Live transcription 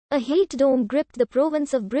A heat dome gripped the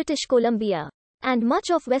province of British Columbia and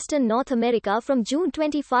much of western North America from June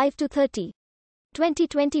 25 to 30,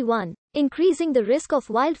 2021, increasing the risk of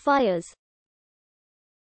wildfires.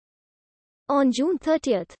 On June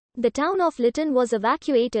 30, the town of Lytton was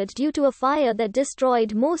evacuated due to a fire that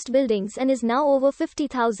destroyed most buildings and is now over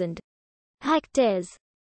 50,000 hectares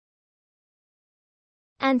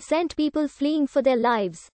and sent people fleeing for their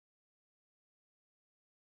lives.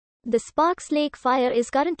 The Sparks Lake fire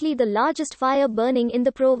is currently the largest fire burning in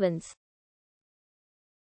the province.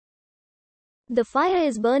 The fire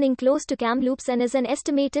is burning close to Kamloops and is an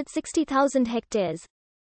estimated 60,000 hectares.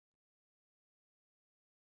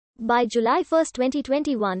 By July 1,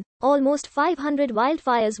 2021, almost 500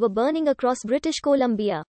 wildfires were burning across British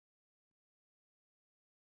Columbia.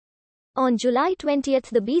 On July 20,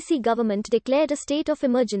 the BC government declared a state of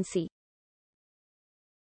emergency.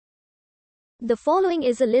 The following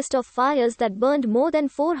is a list of fires that burned more than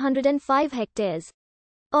 405 hectares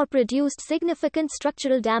or produced significant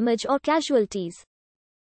structural damage or casualties.